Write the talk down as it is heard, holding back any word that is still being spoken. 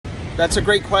That's a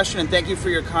great question, and thank you for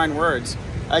your kind words.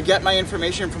 I get my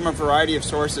information from a variety of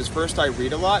sources. First, I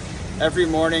read a lot. Every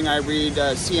morning I read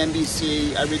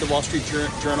CNBC, I read the Wall Street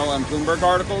Journal and Bloomberg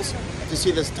articles to see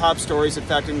the top stories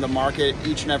affecting the market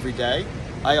each and every day.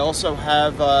 I also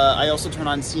turn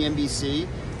on CNBC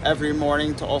every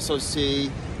morning to also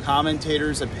see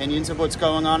commentators' opinions of what's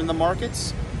going on in the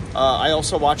markets. I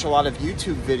also watch a lot of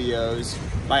YouTube videos.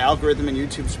 My algorithm in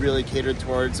YouTube's really catered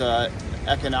towards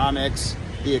economics,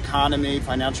 the economy,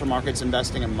 financial markets,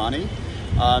 investing, and money.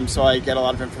 So I get a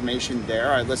lot of information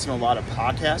there. I listen to a lot of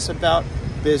podcasts about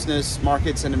business,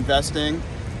 markets, and investing,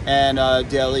 and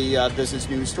daily business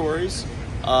news stories.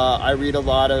 I read a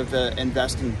lot of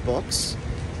investing books,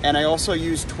 and I also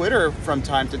use Twitter from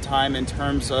time to time in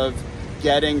terms of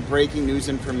getting breaking news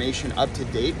information up to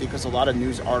date, because a lot of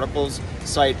news articles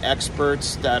cite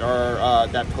experts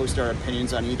that post their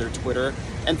opinions on either Twitter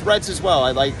and Threads as well.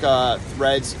 I like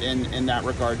Threads in that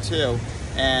regard too.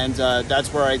 And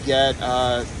that's where I get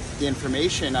the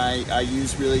information I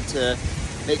use really to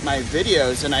make my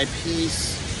videos, and I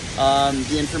piece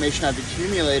the information I've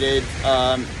accumulated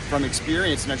from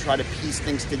experience, and I try to piece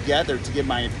things together to give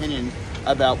my opinion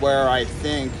about where I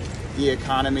think the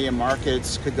economy and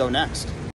markets could go next.